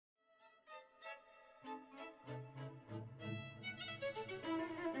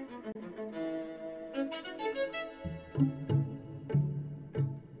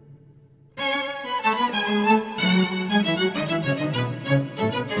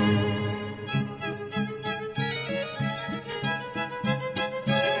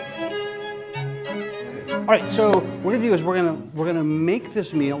right, so what we're gonna do is we're gonna make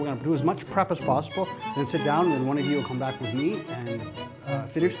this meal. We're gonna do as much prep as possible, then sit down, and then one of you will come back with me and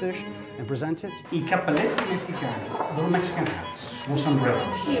finish the dish and present it. I cappelletti messicani, little Mexican hats, little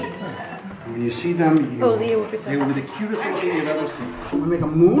sombreros. And when you see them, they will be the cutest little thing you've ever seen. So we make a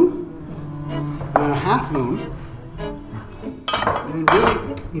moon, and then a half moon, and then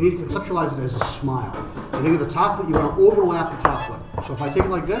really you need to conceptualize it as a smile. I think at the top that you want to overlap the top lip. So if I take it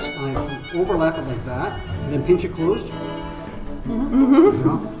like this and I overlap it like that, and then pinch it closed, you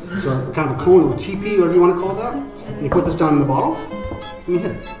know? So kind of a cone, a teepee, whatever you want to call that. And you put this down in the bottle, and you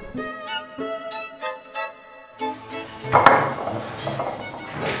hit it.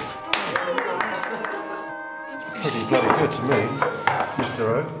 Pretty bloody good to me, Mr.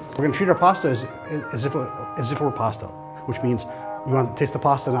 O. We're going to treat our pasta as if it were pasta, which means you want to taste the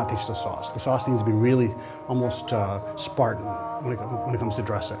pasta, not taste the sauce. The sauce needs to be really almost Spartan when it comes to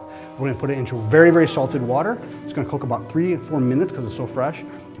dressing. We're going to put it into very, very salted water. It's going to cook about 3 or 4 minutes because it's so fresh.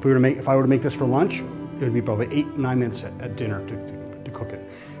 If I were to make this for lunch, it would be probably 8 or 9 minutes at dinner to cook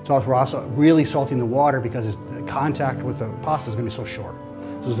it. So we're also really salting the water because the contact with the pasta is going to be so short.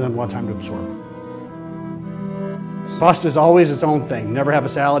 So there's not a lot of time to absorb. Pasta is always its own thing. Never have a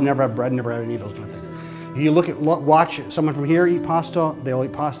salad, never have bread, never have any of those kind of things. You watch someone from here eat pasta, they'll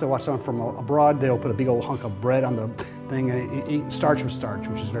eat pasta. Watch someone from abroad, they'll put a big old hunk of bread on the thing and eat starch with starch,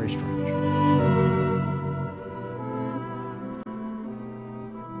 which is very strange.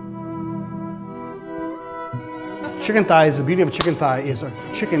 Chicken thighs, the beauty of a chicken thigh is a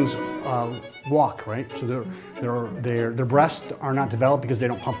chicken's walk, right? So their breasts are not developed because they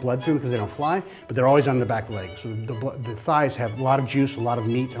don't pump blood through because they don't fly, but they're always on the back leg. So the thighs have a lot of juice, a lot of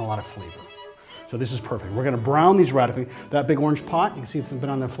meat, and a lot of flavor. So this is perfect. We're going to brown these radically. That big orange pot, you can see it's been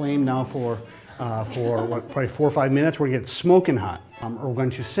on the flame now for probably 4 or 5 minutes. We're going to get it smoking hot. We're going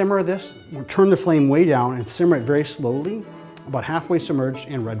to simmer this. We'll turn the flame way down and simmer it very slowly, about halfway submerged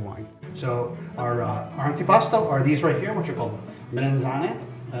in red wine. So our antipasto are these right here, which are called melanzane,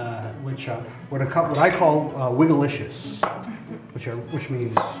 which what I call wigglicious, which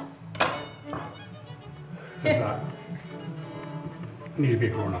means that. You need to be a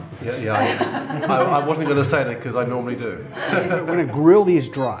grown-up. Yeah. I wasn't going to say that because I normally do. We're going to grill these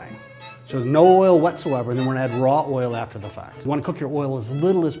dry. So no oil whatsoever, and then we're going to add raw oil after the fact. You want to cook your oil as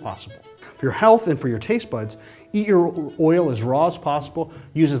little as possible. For your health and for your taste buds, eat your oil as raw as possible,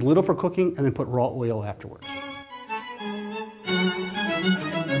 use as little for cooking, and then put raw oil afterwards.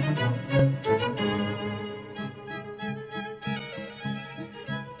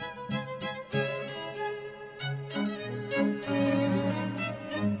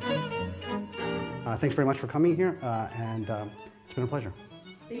 Thanks very much for coming here, and it's been a pleasure.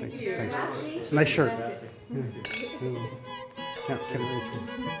 Thank you. Thanks. Nice shirt. Yeah.